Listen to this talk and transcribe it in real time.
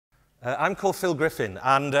I'm called Phil Griffin,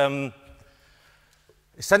 and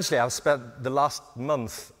essentially I've spent the last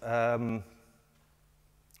month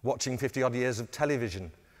watching 50-odd years of television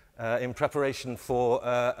in preparation for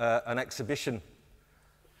an exhibition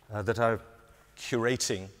that I'm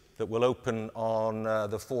curating that will open on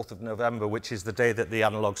the 4th of November, which is the day that the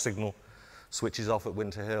analog signal switches off at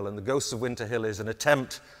Winter Hill. And the Ghosts of Winter Hill is an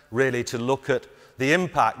attempt really to look at the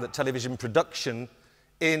impact that television production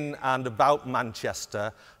in and about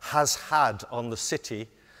Manchester has had on the city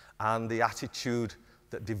and the attitude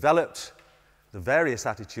that developed, the various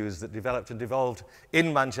attitudes that developed and evolved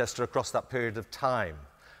in Manchester across that period of time.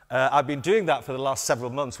 I've been doing that for the last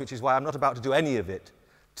several months, which is why I'm not about to do any of it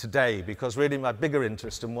today, because really my bigger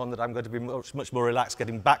interest, and one that I'm going to be much more relaxed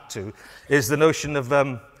getting back to, is the notion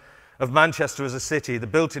of Manchester as a city, the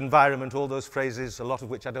built environment, all those phrases, a lot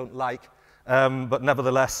of which I don't like, but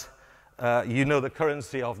nevertheless, you know the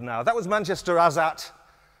currency of now. That was Manchester as at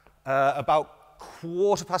about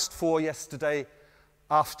 4:15 yesterday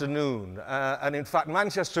afternoon. And in fact,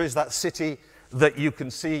 Manchester is that city that you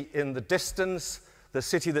can see in the distance. The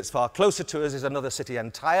city that's far closer to us is another city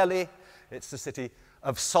entirely. It's the city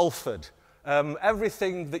of Salford.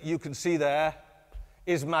 Everything that you can see there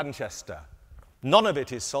is Manchester. None of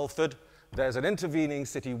it is Salford. There's an intervening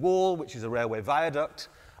city wall, which is a railway viaduct,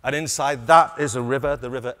 and inside that is a river, the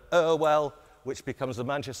River Irwell, which becomes the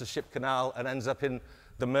Manchester Ship Canal and ends up in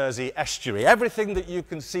the Mersey estuary. Everything that you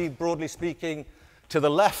can see, broadly speaking, to the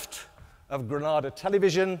left of Granada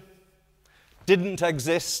Television didn't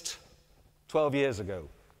exist 12 years ago.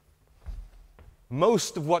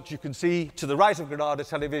 Most of what you can see to the right of Granada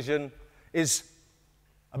Television is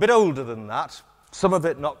a bit older than that, some of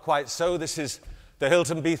it not quite so. This is the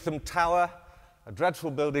Hilton Beetham Tower, a dreadful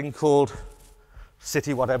building called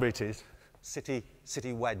City whatever it is, City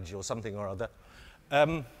Wedge or something or other.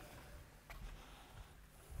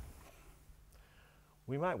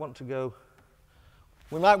 We might want to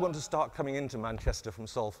start coming into Manchester from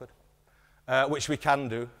Salford, which we can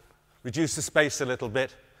do, reduce the space a little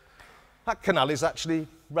bit. That canal is actually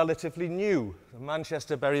relatively new, the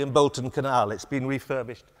Manchester, Bury and Bolton Canal. It's been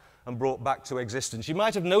refurbished and brought back to existence. You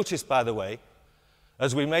might have noticed, by the way,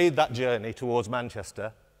 as we made that journey towards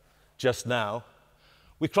Manchester just now,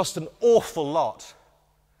 we crossed an awful lot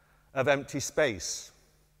of empty space.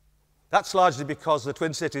 That's largely because the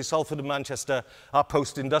twin cities, Salford and Manchester, are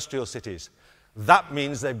post-industrial cities. That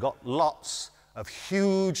means they've got lots of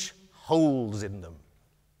huge holes in them.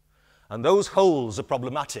 And those holes are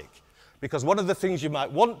problematic, because one of the things you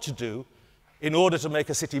might want to do in order to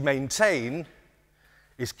make a city maintain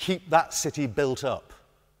is keep that city built up.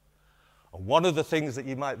 And one of the things that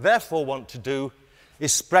you might therefore want to do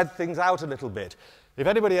is spread things out a little bit. If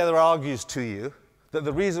anybody ever argues to you that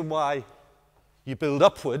the reason why you build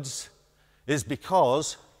upwards is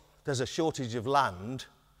because there's a shortage of land,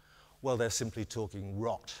 well, they're simply talking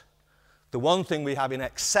rot. The one thing we have in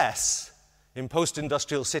excess in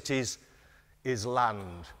post-industrial cities is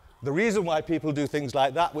land. The reason why people do things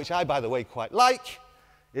like that, which I, by the way, quite like,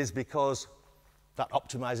 is because that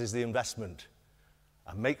optimizes the investment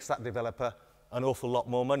and makes that developer an awful lot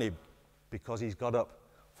more money because he's got up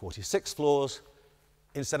 46 floors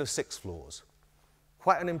instead of 6 floors.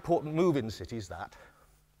 Quite an important move in cities, that.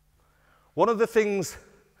 One of the things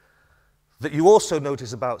that you also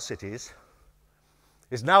notice about cities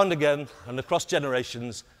is now and again, and across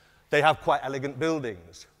generations, they have quite elegant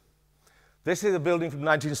buildings. This is a building from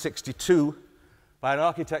 1962 by an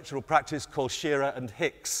architectural practice called Shearer and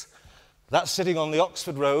Hicks. That's sitting on the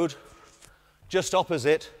Oxford Road, just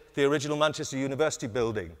opposite the original Manchester University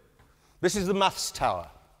building. This is the Maths Tower.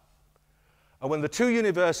 And when the two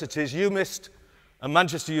universities, UMIST and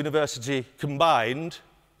Manchester University, combined,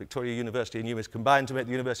 Victoria University and UMIST combined to make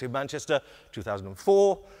the University of Manchester,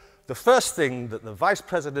 2004, the first thing that the Vice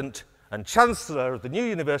President and Chancellor of the new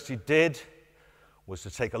university did was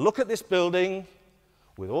to take a look at this building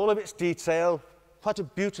with all of its detail. Quite a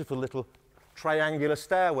beautiful little triangular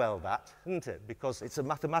stairwell, that, isn't it? Because it's a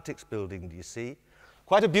mathematics building, do you see?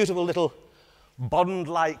 Quite a beautiful little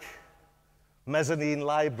Bond-like mezzanine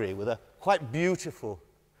library with a quite beautiful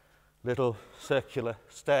little circular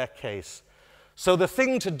staircase. So the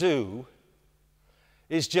thing to do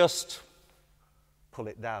is just pull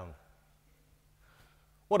it down.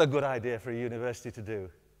 What a good idea for a university to do.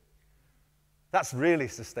 That's really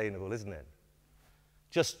sustainable, isn't it?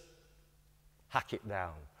 Just hack it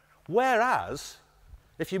down. Whereas,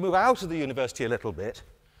 if you move out of the university a little bit,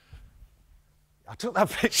 I took that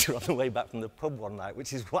picture on the way back from the pub one night,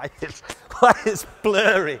 which is why it's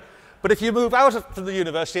blurry. But if you move out from the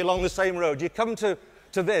university along the same road, you come to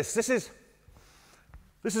this. This is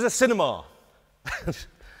a cinema.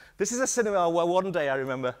 This is a cinema where one day I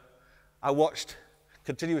remember I watched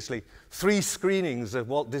continuously 3 screenings of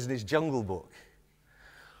Walt Disney's Jungle Book,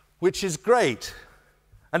 which is great,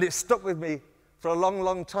 and it stuck with me for a long,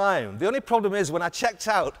 long time. The only problem is when I checked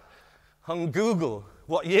out on Google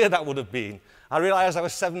what year that would have been, I realized I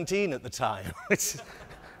was 17 at the time, which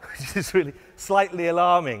is really slightly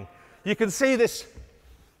alarming. You can see this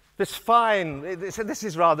fine, this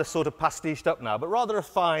is rather sort of pastiched up now, but rather a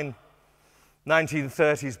fine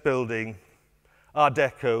 1930s building, Art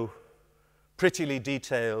Deco, prettily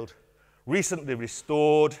detailed, recently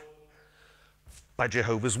restored by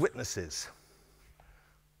Jehovah's Witnesses.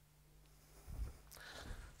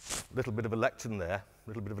 A little bit of a lectern there, a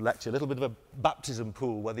little bit of a lecture, a little bit of a baptism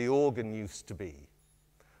pool where the organ used to be.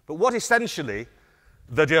 But what essentially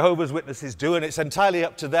the Jehovah's Witnesses do, and it's entirely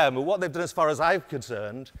up to them, but what they've done as far as I'm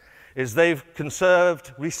concerned, is they've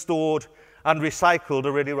conserved, restored, and recycled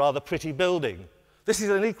a really rather pretty building. This is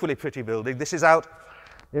an equally pretty building. This is out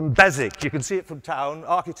in Beswick. You can see it from town.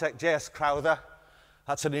 Architect J.S. Crowther.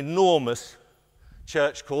 That's an enormous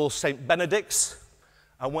church called St. Benedict's.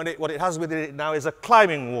 And what it has within it now is a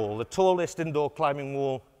climbing wall, the tallest indoor climbing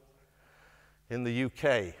wall in the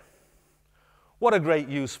UK. What a great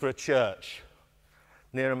use for a church.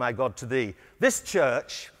 Nearer my God to thee. This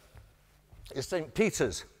church is St.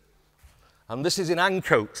 Peter's, and this is in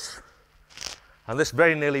Ancoats. And this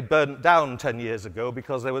very nearly burnt down 10 years ago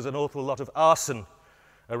because there was an awful lot of arson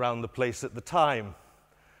around the place at the time.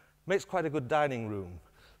 Makes quite a good dining room.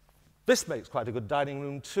 This makes quite a good dining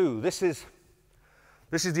room too. This is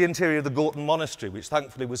the interior of the Gorton Monastery, which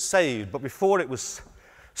thankfully was saved. But before it was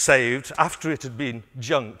saved, after it had been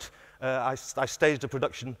junked, I staged a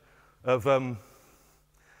production of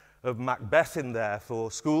Macbeth in there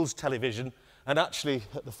for schools television. And actually,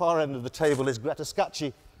 at the far end of the table is Greta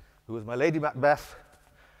Scacchi, who was my Lady Macbeth,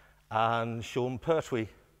 and Sean Pertwee,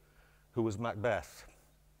 who was Macbeth.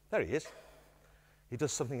 There he is. He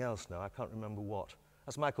does something else now. I can't remember what.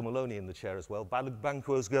 That's Michael Maloney in the chair as well,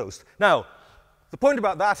 Banquo's ghost. Now, the point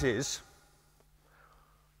about that is,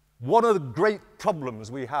 one of the great problems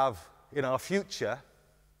we have in our future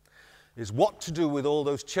is what to do with all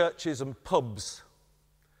those churches and pubs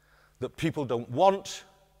that people don't want,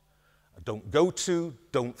 don't go to,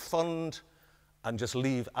 don't fund, and just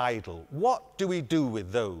leave idle. What do we do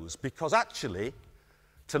with those? Because actually,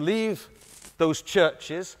 to leave those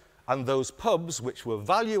churches and those pubs, which were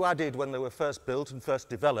value added when they were first built and first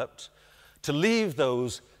developed, to leave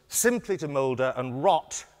those simply to moulder and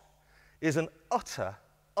rot is an utter,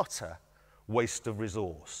 utter waste of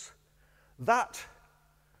resource. That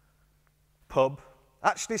pub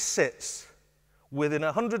actually sits within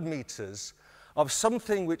 100 metres of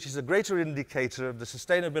something which is a greater indicator of the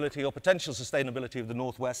sustainability or potential sustainability of the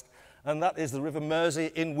Northwest, and that is the River Mersey,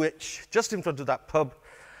 in which, just in front of that pub,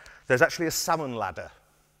 there's actually a salmon ladder,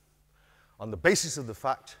 on the basis of the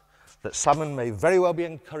fact that salmon may very well be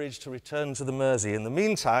encouraged to return to the Mersey. In the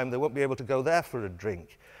meantime, they won't be able to go there for a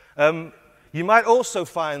drink. You might also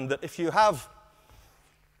find that if you have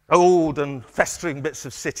old and festering bits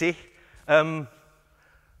of city,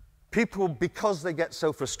 people, because they get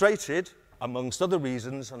so frustrated, amongst other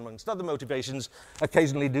reasons and amongst other motivations,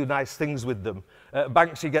 occasionally do nice things with them.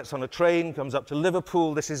 Banksy gets on a train, comes up to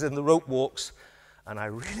Liverpool. This is in the rope walks, and I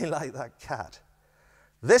really like that cat.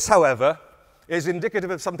 This, however, is indicative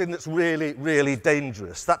of something that's really, really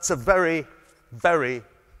dangerous. That's a very, very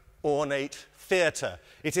ornate theatre.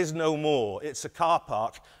 It is no more. It's a car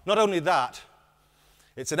park. Not only that,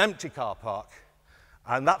 it's an empty car park,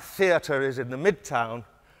 and that theatre is in the Midtown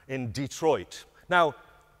in Detroit. Now,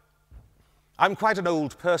 I'm quite an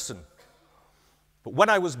old person, but when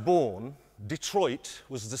I was born, Detroit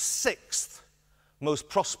was the 6th most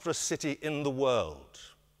prosperous city in the world.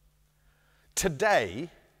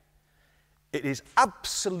 Today, it is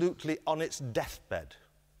absolutely on its deathbed.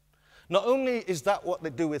 Not only is that what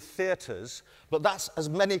they do with theatres, but that's as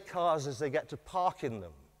many cars as they get to park in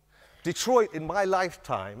them. Detroit, in my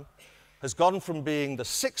lifetime, has gone from being the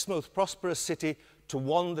 6th most prosperous city to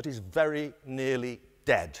one that is very nearly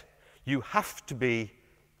dead. You have to be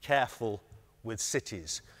careful with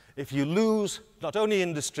cities. If you lose not only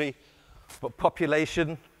industry, but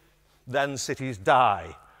population, then cities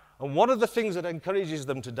die. And one of the things that encourages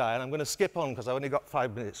them to die, and I'm going to skip on because I've only got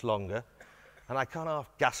 5 minutes longer, and I can't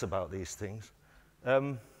half gas about these things.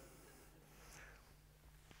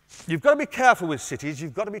 You've got to be careful with cities,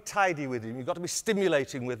 you've got to be tidy with them, you've got to be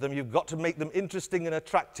stimulating with them, you've got to make them interesting and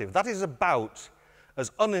attractive. That is about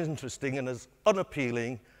as uninteresting and as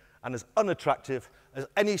unappealing and as unattractive as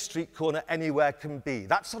any street corner anywhere can be.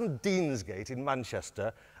 That's on Deansgate in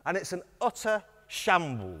Manchester, and it's an utter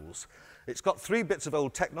shambles. It's got 3 bits of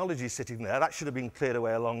old technology sitting there. That should have been cleared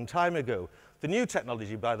away a long time ago. The new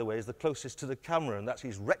technology, by the way, is the closest to the camera, and that's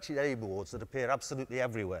these wretched A-boards that appear absolutely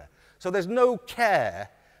everywhere. So there's no care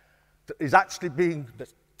that is actually being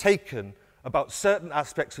taken about certain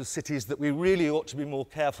aspects of cities that we really ought to be more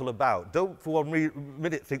careful about. Don't for one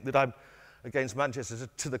minute think that I'm against Manchester.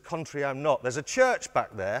 To the contrary, I'm not. There's a church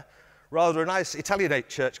back there, rather a nice Italianate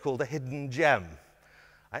church called the Hidden Gem.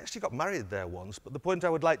 I actually got married there once, but the point I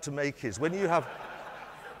would like to make is when you have...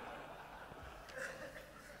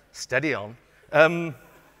 Steady on.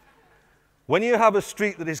 When you have a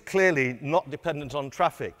street that is clearly not dependent on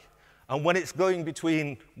traffic, and when it's going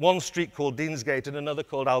between one street called Deansgate and another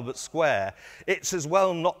called Albert Square, it's as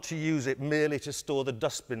well not to use it merely to store the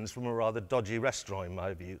dustbins from a rather dodgy restaurant, in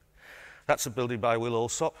my view. That's a building by Will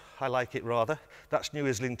Alsop. I like it rather. That's New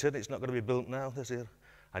Islington. It's not going to be built now.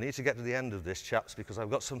 I need to get to the end of this, chaps, because I've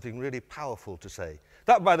got something really powerful to say.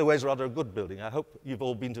 That, by the way, is rather a good building. I hope you've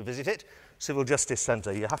all been to visit it. Civil Justice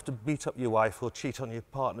Centre. You have to beat up your wife or cheat on your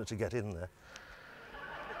partner to get in there.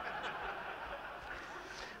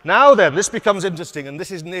 Now then, this becomes interesting, and this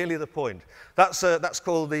is nearly the point. That's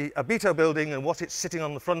called the Abito building, and what it's sitting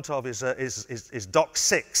on the front of is Dock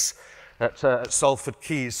 6 at Salford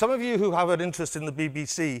Quays. Some of you who have an interest in the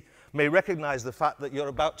BBC may recognise the fact that you're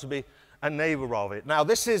about to be a neighbour of it. Now,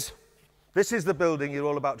 this is the building you're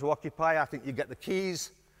all about to occupy. I think you get the keys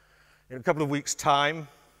in a couple of weeks' time,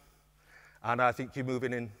 and I think you move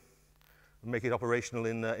in and make it operational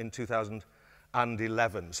in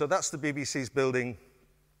 2011. So that's the BBC's building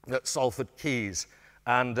at Salford Quays,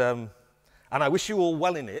 and I wish you all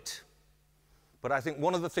well in it, but I think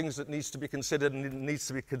one of the things that needs to be considered, and needs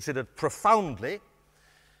to be considered profoundly,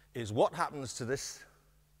 is what happens to this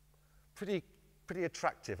pretty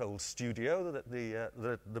attractive old studio that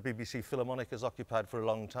the BBC Philharmonic has occupied for a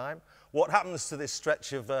long time. What happens to this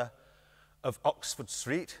stretch of Oxford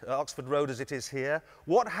Street, Oxford Road as it is here?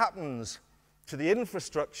 What happens to the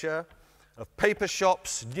infrastructure of paper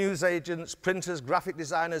shops, newsagents, printers, graphic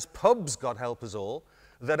designers, pubs, God help us all,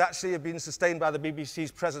 that actually have been sustained by the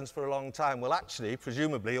BBC's presence for a long time? Well, actually,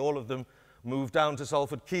 presumably, all of them moved down to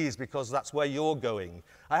Salford Quays because that's where you're going.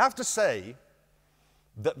 I have to say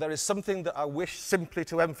that there is something that I wish simply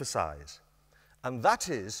to emphasize, and that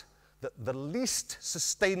is that the least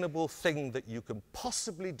sustainable thing that you can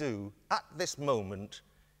possibly do at this moment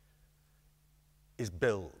is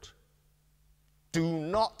build. Do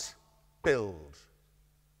not build.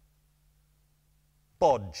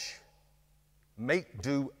 Bodge. Make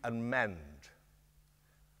do and mend.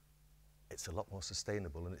 It's a lot more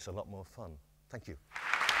sustainable and it's a lot more fun. Thank you.